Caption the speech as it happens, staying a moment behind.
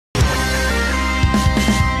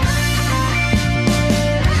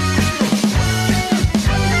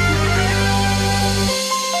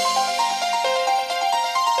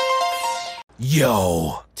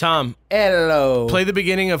Yo. Tom. Hello. Play the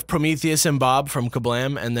beginning of Prometheus and Bob from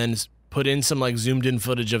Kablam, and then put in some like zoomed in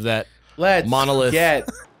footage of that monolith. Get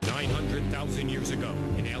 900,000 years ago,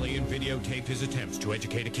 an alien videotaped his attempts to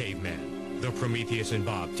educate a caveman. The Prometheus and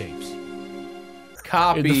Bob tapes.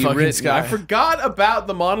 Copy In the fucking written. sky. I forgot about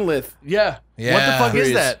the monolith. Yeah. Yeah. What the fuck is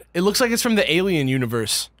Curious. that? It looks like it's from the Alien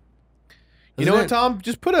universe. You know what, Tom?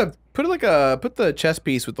 Just put the chess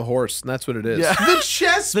piece with the horse, and that's what it is. Yeah. The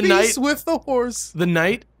chess The piece knight- with the horse. The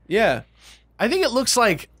knight. Yeah. I think it looks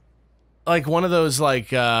like one of those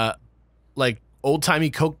like old timey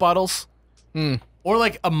Coke bottles, or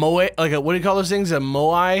like a moai, like a, what do you call those things? A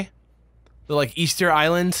moai, the like Easter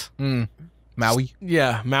Island. Maui.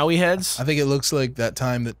 Yeah, Maui heads. I think it looks like that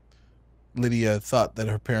time that Lydia thought that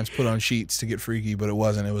her parents put on sheets to get freaky, but it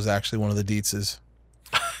wasn't. It was actually one of the Dietzes.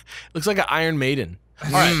 Looks like an Iron Maiden.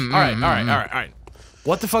 All right.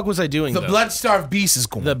 What the fuck was I doing? The though? blood-starved beast is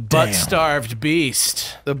going. The butt-starved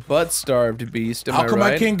beast. The butt-starved beast. Am How come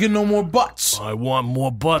right? I can't get no more butts? I want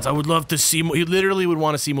more butts. I would love to see more. He literally would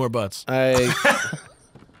want to see more butts. Damn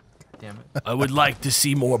it. I would like to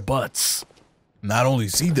see more butts. Not only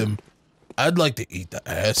see them, I'd like to eat the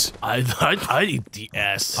ass. I'd eat the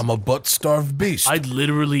ass. I'm a butt-starved beast. I'd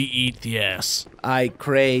literally eat the ass. I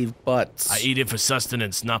crave butts. I eat it for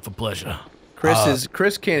sustenance, not for pleasure.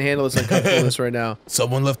 Chris can't handle this uncomfortableness right now.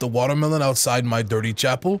 Someone left a watermelon outside my dirty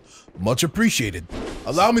chapel. Much appreciated.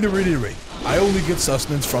 Allow me to reiterate. I only get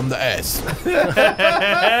sustenance from the ass.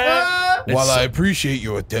 While I appreciate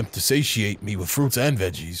your attempt to satiate me with fruits and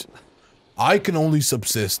veggies, I can only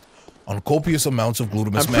subsist on copious amounts of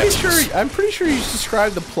glutamous maximus. I'm pretty sure you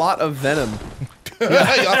described the plot of Venom.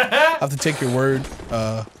 I have to take your word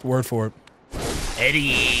for it.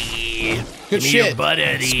 Eddie. Good Give me shit. your butt,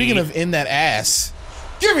 Eddie. Speaking of in that ass,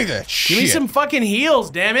 give me that shit. Give me some fucking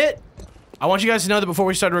heels, damn it. I want you guys to know that before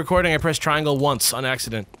we started recording, I pressed triangle once on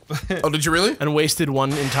accident. Oh, did you really? And wasted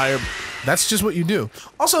one entire... That's just what you do.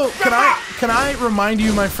 Also, can I remind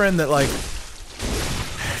you, my friend, that like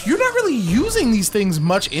you're not really using these things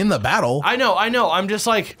much in the battle. I know. I'm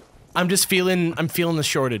feeling the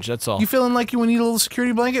shortage, that's all. You feeling like you would need a little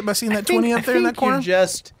security blanket by seeing that 20 up there in that corner?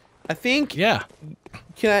 I think. Yeah.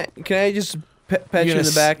 Can I just pet you in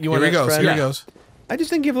the back? Here he goes. Here he goes. I just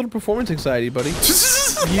think you have a little performance anxiety, buddy.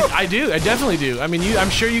 I do. I definitely do. I mean, I'm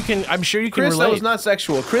sure you can. Chris, Chris, relate. that was not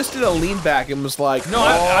sexual. Chris did a lean back and was like, No,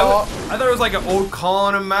 I thought it was like an old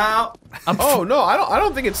calling him out. Oh no, I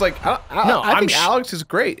don't think it's like. I think Alex is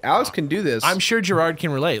great. Alex can do this. I'm sure Jirard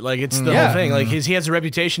can relate. Like it's the whole thing. Like he has a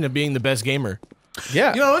reputation of being the best gamer.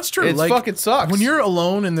 Yeah, You know, it's true. It like, fucking sucks. When you're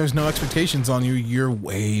alone and there's no expectations on you, you're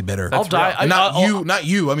way better. I'll die. And not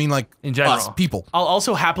you. I mean, like In general. us, people. I'll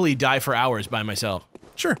also happily die for hours by myself.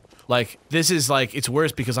 Sure. Like this is like it's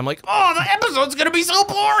worse because I'm like, oh, the episode's gonna be so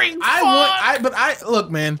boring.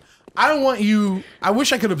 Look, man. I want you. I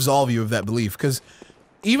wish I could absolve you of that belief, because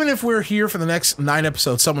even if we're here for the next 9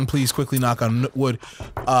 episodes, someone please quickly knock on wood.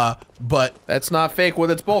 But That's not fake wood.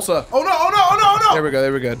 It's balsa. oh no! There we go.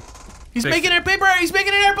 There we go. He's making a paper. He's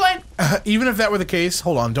making an airplane. Even if that were the case,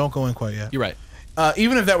 hold on, don't go in quite yet. You're right.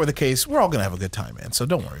 Even if that were the case, we're all gonna have a good time, man. So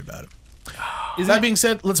don't worry about it. That being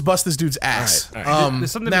said, let's bust this dude's ass. All right.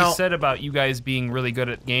 There's something to be said about you guys being really good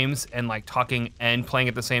at games and like talking and playing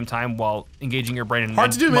at the same time while engaging your brain in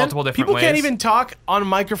Hard to do, man. multiple different People ways. can't even talk on a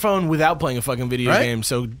microphone without playing a fucking video Right? game.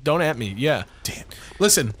 So don't at me. Yeah. Damn.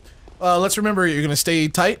 Listen, let's remember you're gonna stay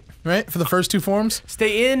tight, right, for the first 2 forms.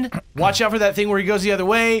 Stay in. Watch out for that thing where he goes the other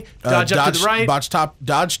way. Dodge up to the right.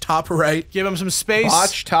 Dodge top right. Give him some space.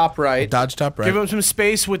 Watch top right. Dodge top right. Give him some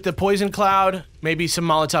space with the poison cloud. Maybe some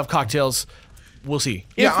Molotov cocktails. We'll see.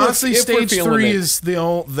 Yeah, we're- honestly, if we're stage feeling 3 it. is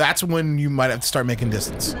that's when you might have to start making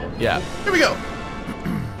distance. Yeah. Here we go.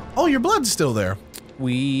 Oh, your blood's still there.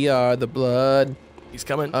 We are the blood. He's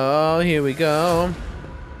coming. Oh, here we go.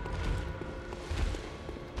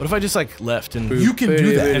 What if I just like left and You can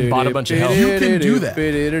do that. And bought a bunch of health. You can do that.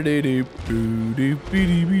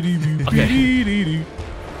 Okay.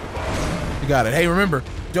 You got it. Hey, remember,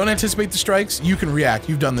 don't anticipate the strikes. You can react.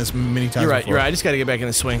 You've done this many times You're right. before. You're right. I just got to get back in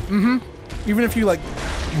the swing. Even if you like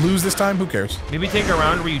lose this time, who cares? Maybe take a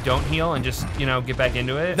round where you don't heal and just, you know, get back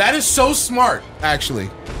into it. That is so smart, actually.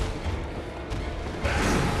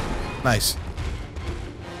 Nice.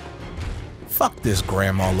 Fuck this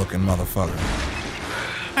grandma-looking motherfucker.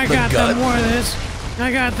 I got gut. more of this.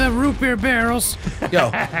 I got the root beer barrels. Yo,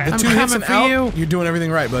 the 2 hits and coming for out, you. you're doing everything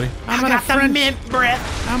right, buddy. I'm gonna French.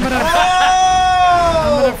 I'm gonna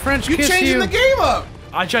Oh! French You're kiss changing you. the game up.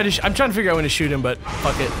 I'm trying to figure out when to shoot him, but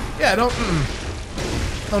fuck it. Yeah, don't.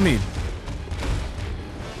 No need.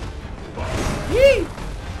 Yee!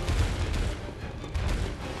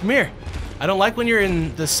 Come here. I don't like when you're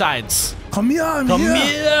in the sides. Come here, I'm Come here.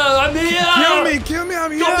 here, I'm here. Kill me,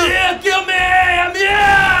 I'm here. Come here, kill me, I'm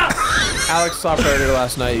here. Alex saw Predator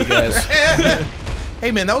last night, you guys. Hey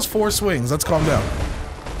man, that was 4 swings. Let's calm down.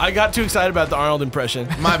 I got too excited about the Arnold impression.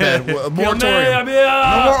 My bad. Moratorium. I'm here.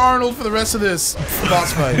 No more Arnold for the rest of this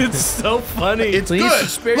boss fight. It's so funny. It's Please good.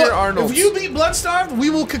 spare Look, your Arnolds. if you beat Bloodstarved, we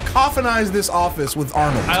will cacophonize this office with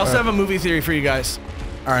Arnold. I also have a movie theory for you guys,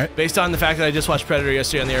 All right, based on the fact that I just watched Predator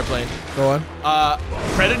yesterday on the airplane. go on.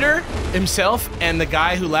 Predator himself and the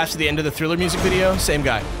guy who laughs at the end of the Thriller music video, same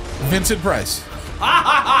guy. Vincent Price.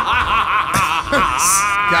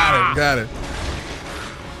 Got it.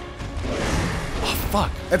 Oh,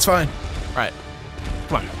 fuck. That's fine. All right.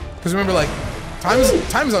 Come on. Because remember, like,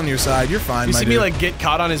 time's on your side. You're fine. You my see dude. me, like, get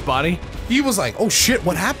caught on his body? He was like, "Oh shit,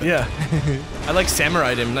 what happened?" Yeah. I, like,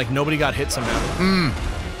 samurai'd him. Like, nobody got hit somehow.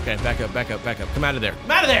 Okay, back up. Come out of there.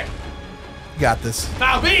 Come out of there! Got this.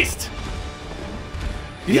 Foul beast!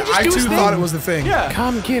 Did Yeah, he just I do too his thing? thought it was the thing. Yeah.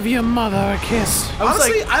 Come give your mother a kiss. I was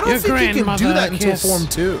Honestly, like, I don't your think he can do grandmother that until kiss. Form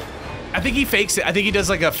 2. I think he fakes it. I think he does,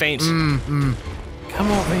 like, a feint. Come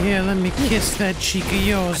over here, let me kiss that cheek of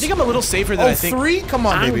yours. I think I'm a little safer than Oh, I think. 3? Come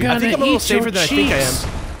on, I'm baby. gonna I think I'm a little eat your safer than I think I cheeks.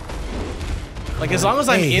 am. Like, as long as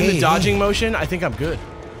I'm Hey, in hey, the dodging motion, I think I'm good.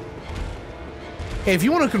 Hey, if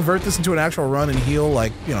you want to convert this into an actual run and heal,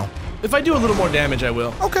 like, you know. If I do a little more damage, I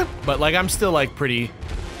will. Okay, But, like, I'm still, like, pretty...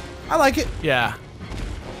 I like it. Yeah.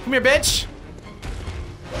 Come here, bitch!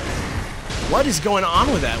 What is going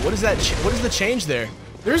on with that? What is that? What is the change there?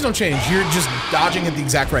 There is no change. You're just dodging at the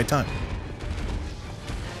exact right time.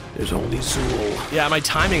 There's only Zool. Yeah, my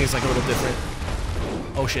timing is, like, a little different.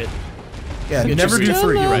 Oh, shit. Yeah, Get never your do seat.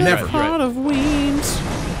 3. You're right, Never. you're right. Heart of weens.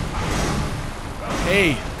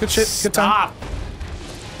 Hey, Good shit. Good time. stop.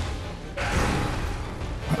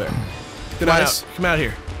 Good Come eyes. out. Come out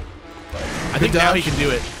here. I think now dodge. he can do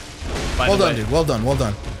it. by Well the done, way. dude. Well done. Well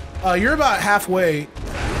done. You're about halfway.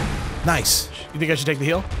 Nice. You think I should take the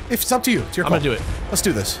heal? If it's up to you, it's your I'm call. gonna do it. Let's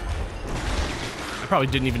do this. I probably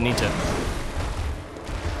didn't even need to.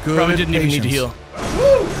 Good. Probably didn't even need to patience. heal.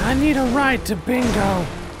 I need a ride to bingo.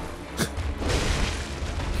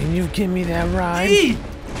 Can you give me that ride? Hey!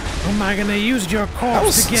 Or am I gonna use your was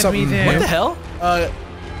corpse to get me something- there? What the hell?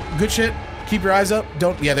 Good shit. Keep your eyes up.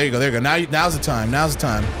 Don't. Yeah, there you go. There you go. Now's the time. Now's the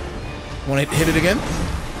time. Want to hit it again?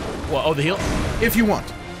 Well, oh, the heal? If you want.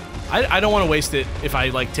 I don't want to waste it. If I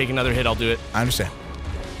like take another hit, I'll do it. I understand.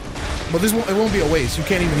 But this it won't be a waste. You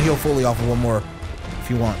can't even heal fully off of one more if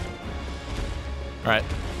you want. All right,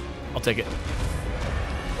 I'll take it.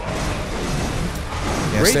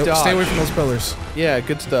 Yeah, Great stay dodge. away from those pillars. Yeah,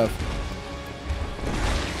 good stuff.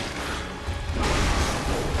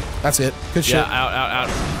 That's it. Good shit. Yeah, out.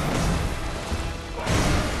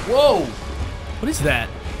 Whoa! What is that?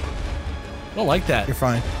 I don't like that. You're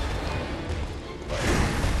fine.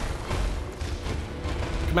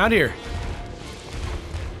 Come out here.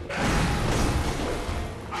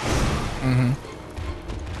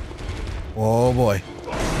 Oh boy.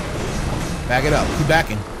 Back it up. Keep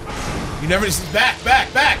backing. You never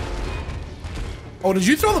back. Oh, did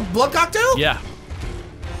you throw the blood cocktail? Yeah.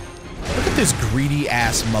 Look at this greedy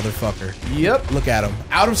ass motherfucker. Yep. Look at him.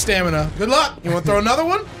 Out of stamina. Good luck. You want to throw another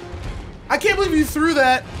one? I can't believe you threw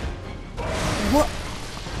that. What?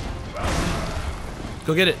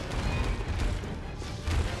 Go get it.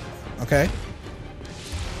 Okay.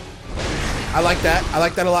 I like that. I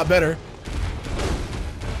like that a lot better.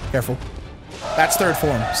 Careful. That's third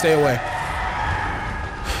form. Stay away.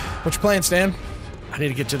 What you playing, Stan? I need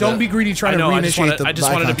to get to Don't the... be greedy trying I know, to I just reinitiate wanted, the I just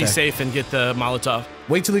eye wanted to be contact. safe and get the Molotov.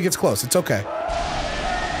 Wait till he gets close. It's okay.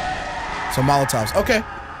 So Molotovs. Okay.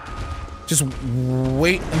 Just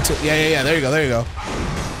wait until... Yeah. There you go.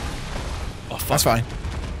 Oh, fuck. That's fine.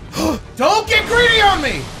 Don't get greedy on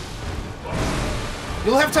me!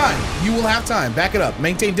 You'll have time. You will have time. Back it up.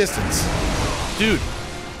 Maintain distance. Dude.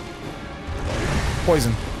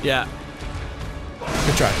 Poison. Yeah.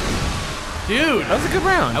 Good try. Dude. That was a good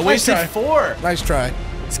round. I wasted try. 4. Nice try.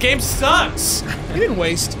 This game sucks. You didn't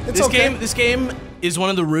waste. It's This okay. this game is one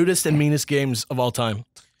of the rudest and meanest games of all time.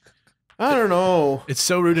 I don't know. It's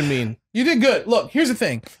so rude and mean. You did good. Look, here's the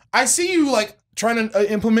thing. I see you like trying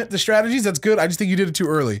to implement the strategies. That's good. I just think you did it too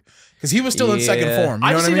early because he was still in second Yeah. form. You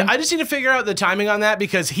know what I mean? I just need to figure out the timing on that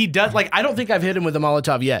because he does like I don't think I've hit him with a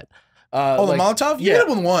Molotov yet. Oh, like- the Molotov? You yeah. hit it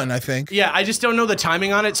with one, I think. Yeah, I just don't know the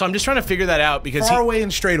timing on it, so I'm just trying to figure that out because Far away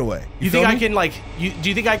and straight away. you feel think I me? can like do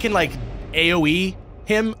you think I can like AoE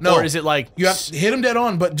him No. or is it like You have to hit him dead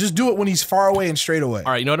on, but just do it when he's far away and straight away.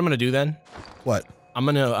 All right, you know what I'm going to do then? What? I'm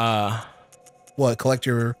going to What? Collect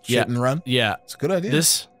your shit Yeah. and run? yeah. It's a good idea.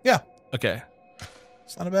 This Yeah. okay.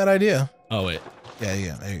 It's not a bad idea. Oh wait.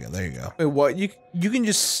 Yeah. There you go. There you go. Wait, what? You can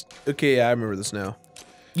just... Okay, yeah, I remember this now.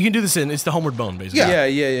 You can do this it's the homeward bone, basically.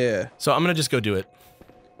 Yeah. So I'm gonna just go do it.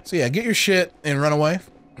 So yeah, get your shit and run away.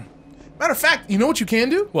 Matter of fact, you know what you can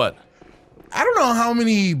do? What? I don't know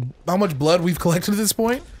how much blood we've collected at this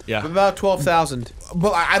point. Yeah. About 12,000.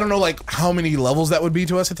 But I don't know like how many levels that would be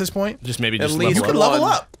to us at this point. Just maybe At just least You could level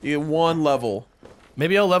up. You get 1 level.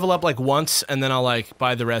 Maybe I'll level up like once and then I'll like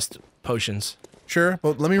buy the rest potions. Sure,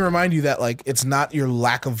 but let me remind you that like it's not your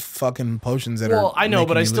lack of fucking potions that are. Well, I know,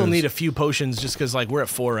 but I making you still lose. need a few potions just because like we're at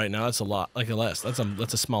 4 right now. That's a lot. Like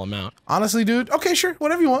that's a small amount. Honestly, dude. Okay, sure,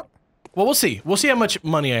 whatever you want. Well, we'll see. We'll see how much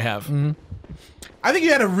money I have. I think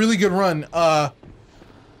you had a really good run.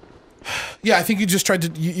 Yeah, I think you just tried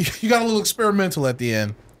to. You got a little experimental at the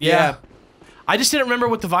end. Yeah. I just didn't remember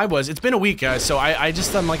what the vibe was. It's been a week, guys, so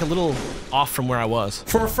I'm like a little off from where I was.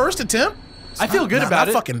 For a first attempt, I feel good about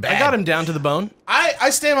it. Fucking bad. I got him down to the bone. I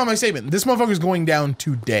stand by my statement. This motherfucker's going down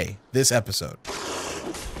today. This episode.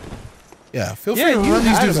 Yeah, feel free to you run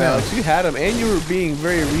these had dudes him, down. Alex. You had him, and you were being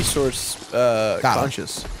very resource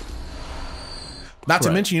conscious. Not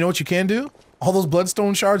to mention, you know what you can do? All those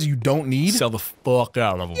bloodstone shards you don't need. Sell the fuck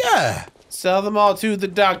out of them. Yeah. Sell them all to the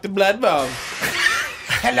Dr. Bloodborne.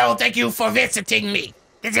 Hello, thank you for visiting me.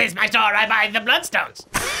 This is my store. I buy the bloodstones.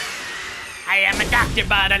 I am a doctor,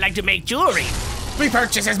 but I like to make jewelry. 3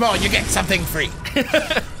 purchases more, you get something free.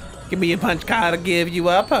 Give me a punch card, I'll give you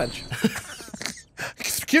a punch.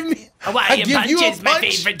 Give me. Hawaiian give punch you a is my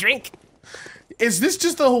punch? favorite drink. Is this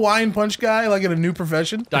just the Hawaiian punch guy, like in a new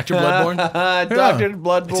profession? Dr. Bloodborne? Dr.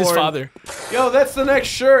 Bloodborne. It's his father. Yo, that's the next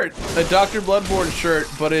shirt. A Dr. Bloodborne shirt,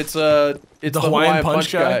 but it's the Hawaiian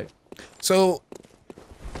punch guy? So,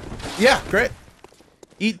 yeah, great.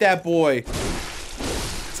 Eat that boy.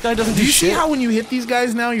 This guy doesn't Do do you see shit. how when you hit these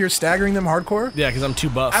guys now, you're staggering them hardcore? Yeah, because I'm too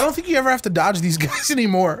buff. I don't think you ever have to dodge these guys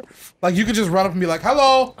anymore. Like, you could just run up and be like,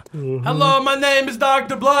 hello. Hello, my name is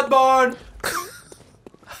Dr. Bloodborne.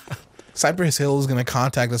 Cypress Hill is going to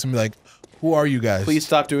contact us and be like, who are you guys? Please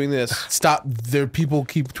stop doing this. Stop. Their people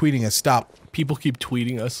keep tweeting us. Stop. People keep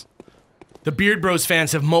tweeting us. The Beard Bros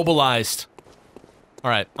fans have mobilized.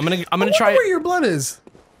 All right, I'm gonna try where it. your blood is.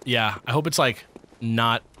 Yeah, I hope it's like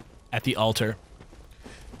not at the altar.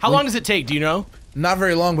 How long does it take? Do you know? Not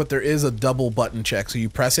very long, but there is a double button check. So you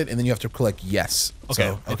press it, and then you have to click yes. Okay, So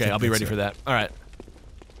I okay, think I'll be that's ready it. for that. All right.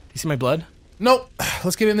 You see my blood? Nope.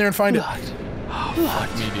 Let's get in there and find it.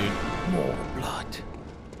 Fuck me, dude. More blood.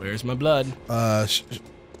 Where's my blood?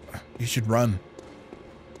 You should run.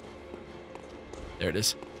 There it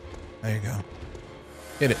is. There you go.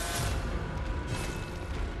 Hit it.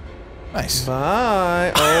 Nice.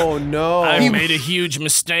 Bye. Oh no. I made a huge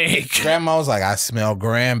mistake. Grandma was like, I smell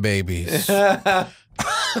grandbabies.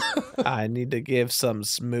 I need to give some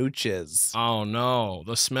smooches. Oh no,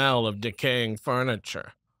 the smell of decaying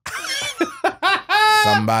furniture.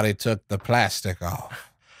 Somebody took the plastic off.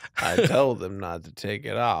 I told them not to take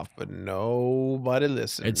it off, but nobody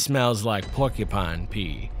listened. It smells like porcupine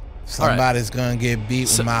pee. Somebody's gonna get beat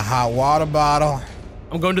with my hot water bottle.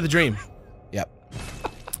 I'm going to the dream. Yep.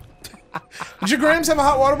 Did your Grams have a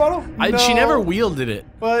hot water bottle? She never wielded it.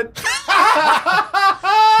 But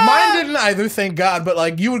Mine didn't either, thank God. But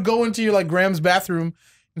like, you would go into your like Graham's bathroom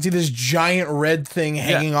and see this giant red thing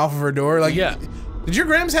hanging off of her door. Like, Yeah. Did your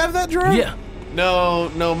Grams have that, Jirard? Yeah.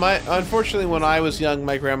 no. Unfortunately, when I was young,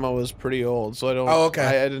 my grandma was pretty old, so I don't. Oh, okay.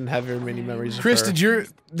 I didn't have very many memories. Chris, of her.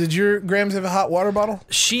 did your Grams have a hot water bottle?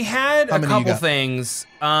 She had How a many you couple got? things.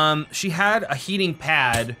 She had a heating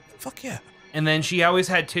pad, Fuck yeah. and then she always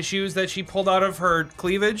had tissues that she pulled out of her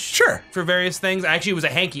cleavage. Sure. For various things. Actually, it was a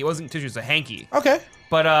hanky. It wasn't tissue, it was a hanky. Okay.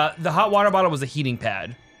 But the hot water bottle was a heating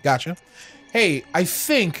pad. Gotcha. Hey, I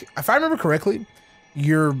think, if I remember correctly,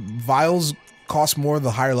 your vials cost more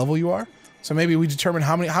the higher level you are. So maybe we determine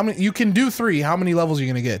how many you can do 3. How many levels are you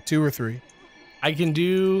gonna get? 2 or 3? I can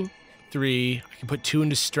do 3. I can put 2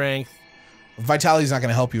 into strength. Vitality's not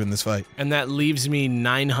gonna help you in this fight. And that leaves me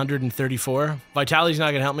 934. Vitality's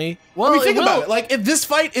not gonna help me. Well, I mean, think will. about it. Like, if this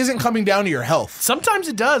fight isn't coming down to your health, Sometimes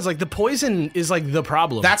it does. Like the poison is like the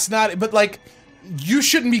problem. that's not. But like, you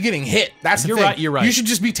shouldn't be getting hit. That's the You're thing. right, you're right. You should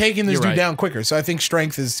just be taking this You're dude right. down quicker. So I think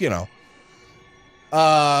strength is,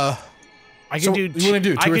 I can so do. you wanna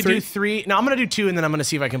do I 2 or can 3? do 3. No, I'm gonna do 2, and then I'm gonna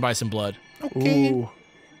see if I can buy some blood. okay. Ooh.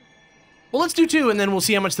 Well, let's do 2, and then we'll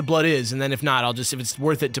see how much the blood is, and then if not, if it's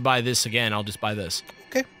worth it to buy this again, I'll just buy this.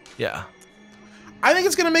 Okay. Yeah, I think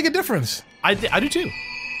it's gonna make a difference. I do too.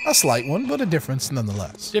 A slight one, but a difference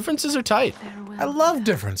nonetheless. Differences are tight. I love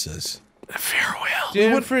differences. Farewell.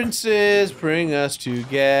 Differences bring us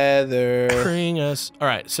together. Bring us. All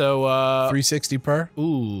right, so 360 per?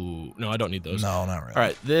 ooh, no, I don't need those. No, not really. All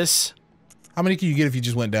right, this How many can you get if you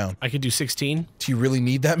just went down? I could do 16. Do you really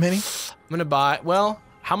need that many? I'm gonna buy. Well,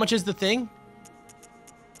 how much is the thing?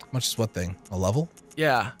 How much is what thing? A level?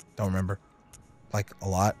 Yeah. Don't remember. Like a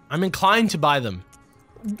lot. I'm inclined to buy them.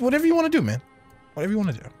 Whatever you want to do, man. Whatever you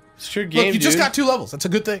want to do. It's your game, Look, you just got 2 levels. That's a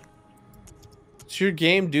good thing. It's your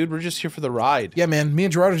game, dude. We're just here for the ride. Yeah, man. Me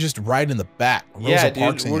and Jirard are just riding in the back. Yeah, Rosa dude.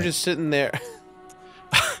 Parksing We're it. just sitting there.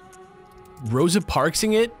 Rosa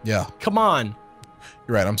Parksing it? Yeah. Come on.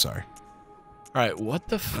 You're right. I'm sorry. All right, what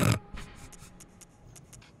the f...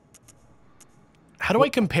 How do I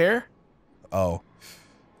compare? Oh.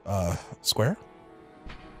 Square?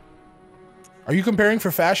 Are you comparing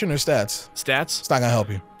for fashion or stats? Stats? It's not gonna help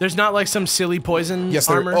you. There's not like some silly poison Yes,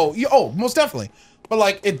 armor? there. Oh, oh, most definitely. But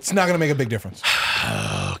like, it's not gonna make a big difference.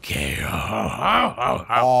 Okay. Oh,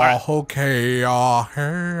 okay.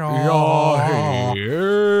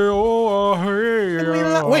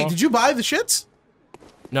 Wait, did you buy the shits?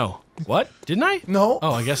 No. What? Didn't I? No.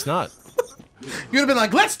 Oh, I guess not. You'd have been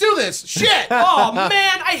like, let's do this. Shit. Oh, man,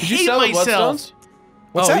 I Did you hate sell the myself. bloodstones?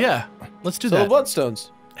 What's oh, that? yeah. Let's do Sell that. the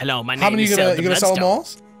bloodstones. Hello, my name How many is you gonna sell them all?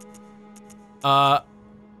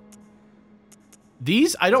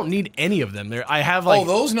 These? I don't need any of them. I have like... Oh,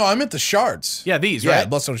 those? No, I meant the shards. Yeah, these, Yeah, right?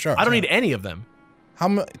 bloodstone shards. I don't yeah. need any of them. How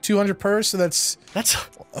much? 200 per, so that's That's...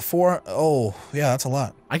 a 4. Oh, yeah, that's a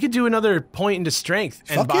lot. I could do another point into strength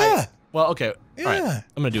and Fuck buy... yeah. Well, okay. Yeah. All right.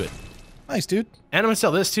 I'm gonna do it. Nice, dude. And I'm gonna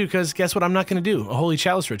sell this too, because guess what I'm not gonna do? A holy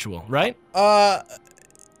chalice ritual, right?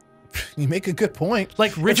 You make a good point.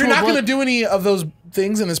 Like, if you're ritual not blood- gonna do any of those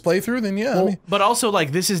things in this playthrough, then yeah. I mean, But also,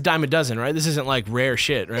 like, this is dime a dozen, right? This isn't like rare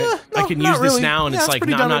shit, right? no, I can not use this really. now, and Yeah, it's like,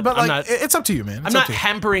 pretty no, I'm dumb, not. but I'm like, not. it's up to you, man. It's I'm up not to you.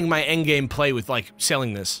 hampering my end game play with like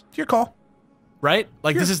selling this, Your call. right?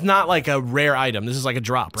 Like, this is not like a rare item. This is like a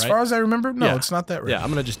drop, right? As far as I remember, no, Yeah. it's not that rare. Yeah, I'm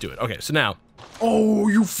gonna just do it. Okay, so now, Oh,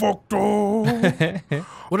 you fucked up.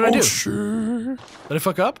 what did I do? Shit. Did I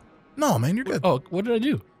fuck up? No, man, you're good. Oh, what did I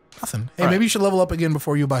do? Nothing. Hey, All right. maybe you should level up again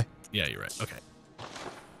before you buy. Yeah, you're right. Okay.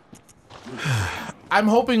 I'm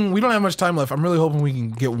hoping we don't have much time left. I'm really hoping we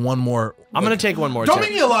can get one more. I'm gonna take one more. Don't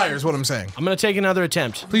attempt. make me a liar, is what I'm saying. I'm gonna take another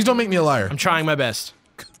attempt. Please don't make me a liar. I'm trying my best.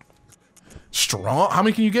 Strong. How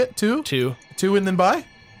many can you get? 2? 2, 2 and then buy?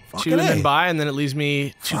 2, and then buy, and then it leaves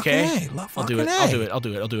me 2K. Fucking A, I'll do fucking it. I'll A. do it. I'll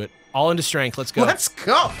do it. I'll do it. All into strength. Let's go. Let's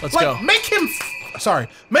go. Let's Like, go. Make him. Sorry.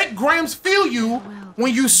 Make Grams feel you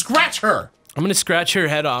when you scratch her. I'm gonna scratch her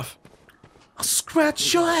head off. I'll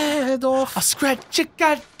scratch your head off. I'll scratch your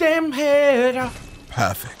goddamn head off.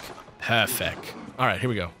 Perfect. Perfect. All right, here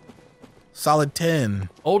we go. Solid 10.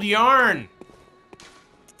 Old yarn.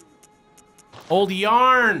 Old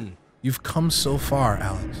yarn. You've come so far,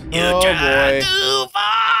 Alex. Oh boy. Too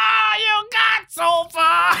far, you got so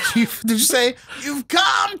far. Did you say you've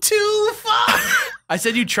come too far? I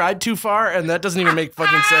said you tried too far, and that doesn't even make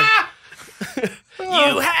fucking sense.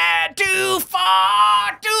 You had too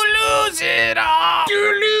far to lose it all.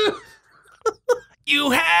 You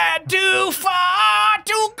had too far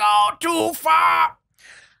to go too far.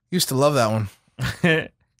 Used to love that one. Do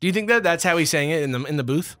you think that that's how he sang it in the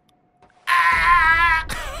booth?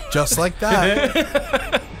 Just like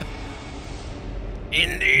that.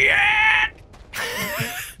 In the end,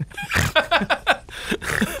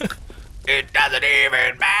 it doesn't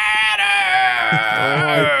even matter. Oh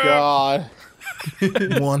my god.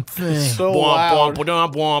 One thing. So Womp, loud.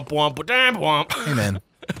 womp, womp, womp, womp, womp. Hey, man.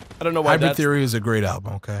 I don't know why Hybrid that's... Theory is a great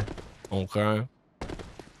album, okay? Okay.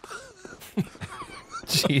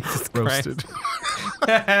 Jesus Christ. Roasted.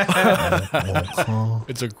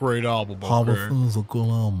 It's a great album, Hybrid okay? Theory is a good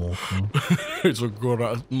album, okay? It's a good...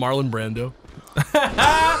 Marlon Brando.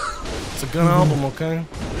 It's a good album, okay?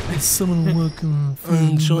 Someone working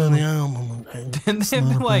Enjoy the album, okay? Didn't they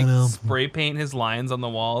have to like spray paint his lines on the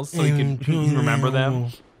walls so he can remember them?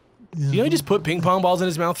 You know he just put ping pong balls in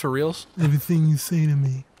his mouth for reals? everything you say to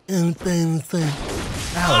me.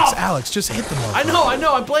 Alex, just hit the motherfucker. I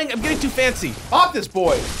know, I'm getting too fancy. Pop this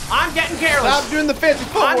boy. I'm getting careless. Stop doing the fancy I'm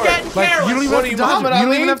footwork. getting Like, careless. you don't even What have are to you, dodge him. Muhammad You don't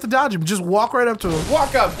Ali? even have to dodge him. Just walk right up to him.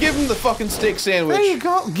 Walk up. Give him the fucking steak sandwich. There you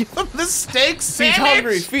go. Give him the steak He's sandwich.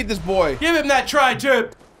 hungry. Feed this boy. Give him that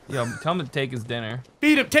tri-tip. Yo, tell him to take his dinner.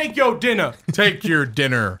 Feed him. Take your dinner. Take your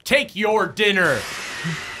dinner. Take your dinner.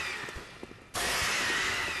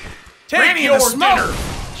 Take Granny in your the smoke. dinner.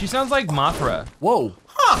 She sounds like Mothra. Whoa.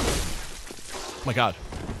 Oh my god.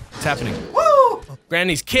 What's happening? Woo!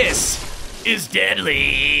 Granny's kiss is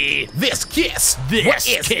deadly. This kiss. This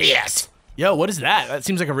kiss. Yo, what is that? That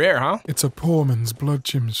seems like a rare, huh? It's a poor man's blood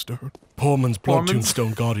gemstone. Poor man's blood Poor man's-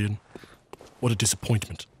 tombstone guardian. What a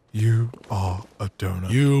disappointment. You are a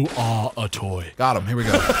donut. You are a toy. Got him. Here we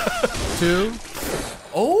go. 2.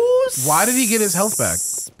 Oh, Why did he get his health back?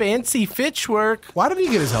 fancy Fitch work. Why did he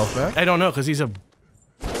get his health back? I don't know, because he's a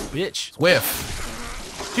bitch.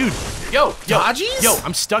 Whiff. Dude, yo. Dodgies? Yo,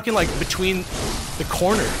 I'm stuck in, like, between the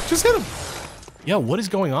corner. Just hit him. Yo, what is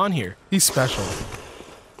going on here? He's special.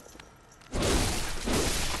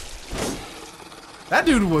 That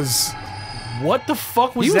dude was... What the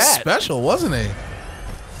fuck was He was that? special, wasn't he?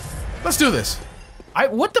 Let's do this.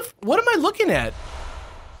 What am I looking at?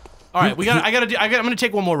 All right, I'm gonna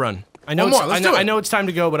take one more run. I know. One more, let's do it. I know it's time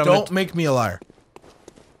to go, but Don't make me a liar.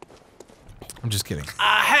 I'm just kidding.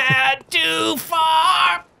 I had too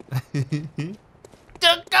far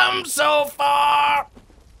to come so far.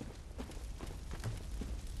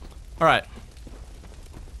 All right.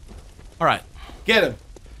 All right. Get him.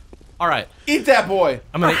 All right. Eat that boy.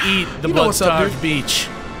 I'm gonna eat the You know what's up, blood-starved dude. beach.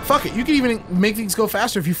 Fuck it. You can even make things go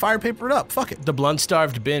faster if you fire paper it up. Fuck it. The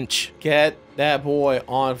blood-starved bench. Get that boy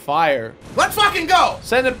on fire. Let's fucking go.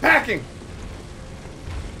 Send him packing.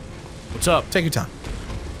 What's up? Take your time.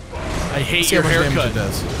 I hate See your how much damage haircut. it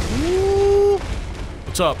does.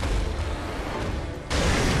 What's up?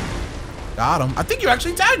 Got him. I think you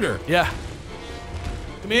actually tagged her. Yeah.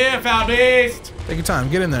 Come here, foul beast. Take your time.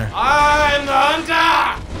 Get in there. I'm the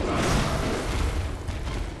hunter.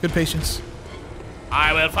 Good patience.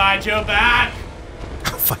 I will fight you back.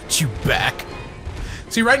 I'll fight you back.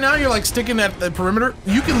 See, right now you're like sticking at the perimeter.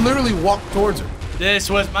 You can literally walk towards her. This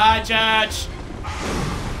was my church.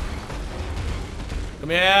 Come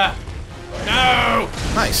here. No.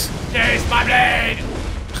 Nice. Taste my blade.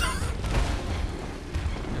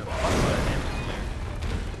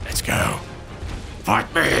 Let's go.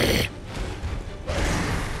 Fight me.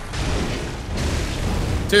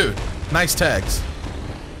 Dude, nice tags.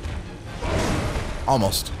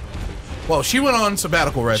 Almost. Well, she went on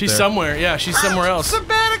sabbatical right She's there. somewhere. Yeah, she's somewhere else.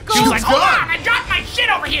 Sabbatical. She's like, hold on, I dropped my shit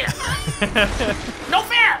over here. No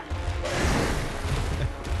fair.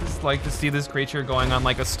 Just like to see this creature going on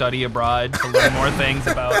like a study abroad to learn more things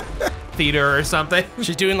about theater or something.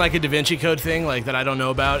 She's doing like a Da Vinci Code thing, like that I don't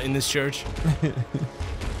know about in this church.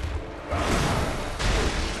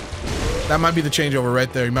 That might be the changeover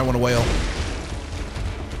right there. You might want to wail.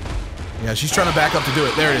 Yeah, she's trying to back up to do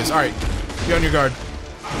it. There it is. All right. Be on your guard.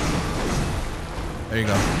 There you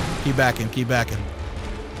go. Keep backing. Keep backing.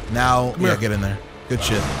 Now, yeah, get in there. Good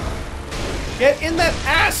shit. Get in that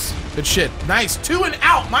ass. Good shit. Nice. 2 and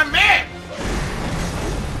out, my man.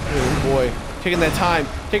 Oh boy. Taking that time.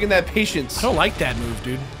 Taking that patience. I don't like that move,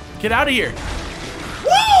 dude. Get out of here.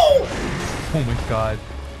 Woo! Oh my god.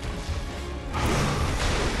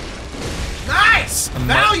 Nice.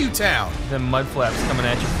 Value Town. The mud flaps coming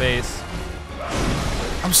at your face.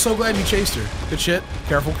 I'm so glad you chased her. Good shit.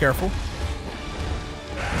 Careful, careful.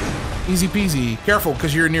 Easy peasy. Careful,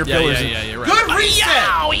 because you're near pillars. Yeah, you're right. Good reset.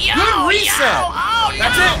 Good reset. Oh,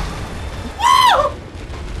 That's it. Woo!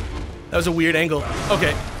 That was a weird angle.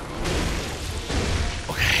 Okay.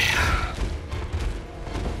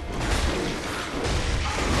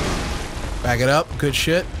 Back it up. Good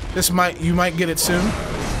shit. You might get it soon.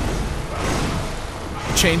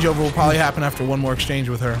 The changeover will probably happen after one more exchange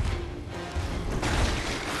with her.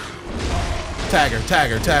 Tag her,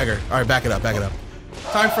 tag her, tag her. All right, back it up, back it up.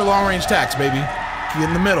 Time for long range attacks, baby. Get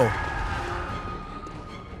in the middle.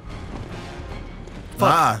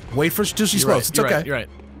 Wait for till she slows. It's okay. You're right.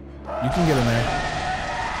 You can get in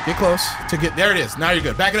there. Get close to get. There it is. Now you're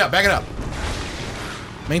good. Back it up. Back it up.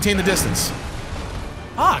 Maintain the distance.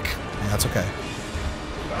 Fuck. Yeah, that's okay.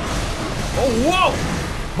 Oh, whoa!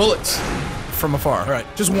 Bullets from afar. All right.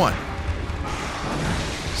 Just one.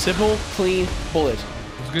 Simple, clean bullet.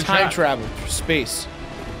 Good Time shot. travel through space.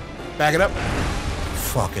 Back it up.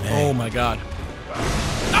 Fucking A. Oh my god.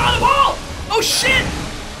 Ah, the ball! Oh shit!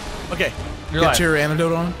 Okay. You're Get live. your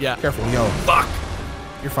antidote on? Yeah. Careful, yo. Fuck!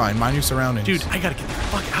 You're fine. Mind your surroundings. Dude, I gotta get the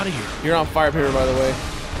fuck out of here. You're on fire paper, by the way.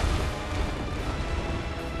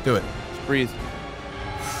 Do it. Just breathe.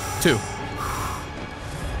 2.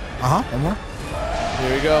 One more.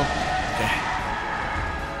 Here we go. Okay.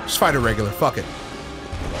 Just fight a regular. Fuck it.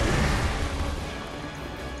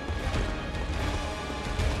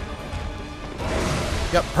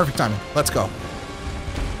 Yep, perfect timing. Let's go.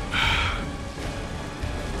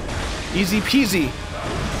 Easy peasy.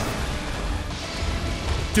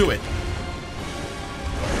 Do it.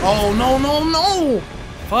 Oh, no, no, no!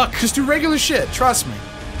 Fuck. Just do regular shit. Trust me.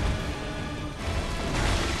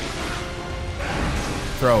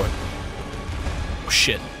 Throw it. Oh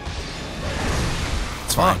shit.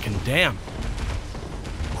 It's fine. Fucking damn.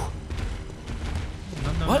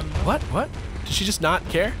 What? What? What? Did she just not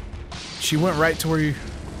care? She went right to where you...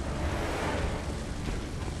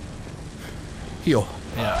 Heal.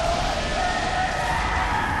 Yeah.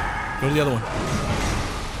 Go to the other one.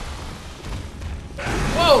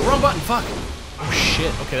 Oh, wrong button. Fuck. Oh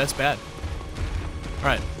shit. Okay, that's bad. All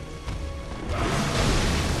right.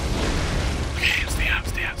 Okay, stay up.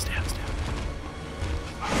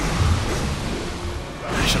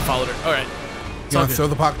 I should have followed her. All right. You want to throw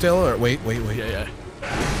the cocktail or wait? Yeah.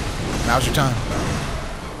 Now's your time.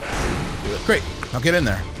 Great. Now get in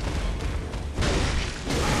there.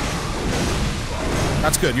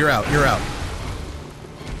 That's good. You're out. That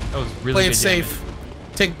was really Play good it safe.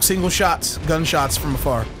 Take single shots, gunshots from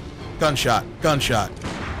afar. Gunshot. I'm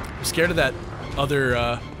scared of that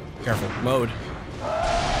other Careful. mode.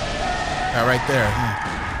 Yeah, right there.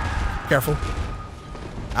 Yeah. Careful.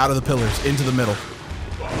 Out of the pillars, into the middle.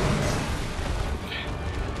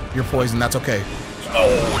 You're poisoned. That's okay.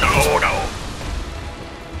 Oh, no.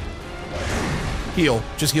 Heal.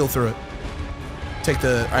 Just heal through it. Take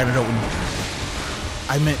the antidote.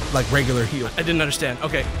 I meant like regular heal. I didn't understand.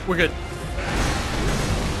 Okay, we're good.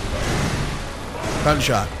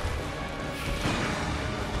 Gunshot.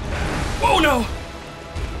 Oh no!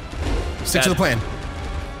 Stick to the plan.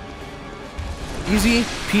 Easy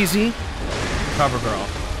peasy. Cover girl.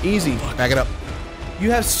 Easy. Back it up.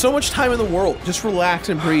 You have so much time in the world. Just relax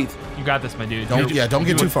and breathe. You got this, my dude. Don't get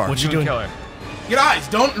too far. What you doing? Killer. Get eyes.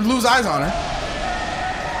 Don't lose eyes on her.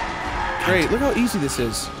 Great. Look how easy this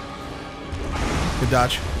is. Good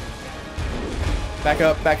dodge. Back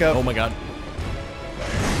up. Oh my god.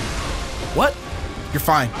 What? You're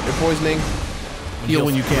fine. You're poisoning. Heal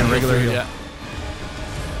when you can. Regular heal. Yeah.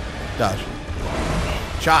 Dodge.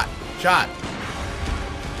 Shot.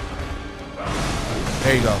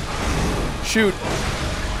 There you go. Shoot.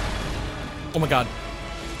 Oh my god.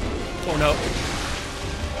 Oh no.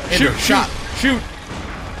 Shoot. Shot.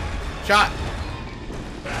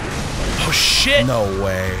 Oh shit. No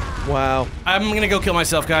way. Wow. I'm gonna go kill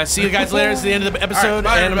myself, guys. See you guys later. It's the end of the episode,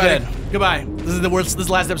 bye, and I'm everybody. dead. Goodbye. This is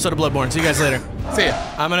the last episode of Bloodborne. See you guys later. See ya.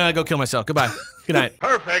 I'm gonna go kill myself. Goodbye. Good night.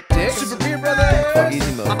 Dick. Super Beer Brother. Fuck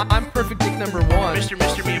easy mode. I'm perfect dick number 1. Mr.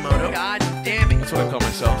 Miyamoto. God damn it. That's what I call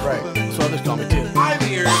myself. Right. That's what others call me too. I'm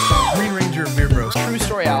here. Green Ranger Beer Bros. True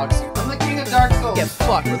story, Alex. I'm the king of Dark Souls. Get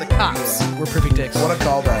fucked. We're the cops. We're perfect dicks. What a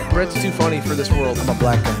callback. Brett's too funny for this world. I'm a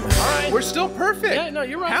black guy. We're still perfect. Yeah, no,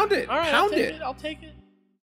 you're right. Pound it. All right, Pound I'll take it. I'll take it.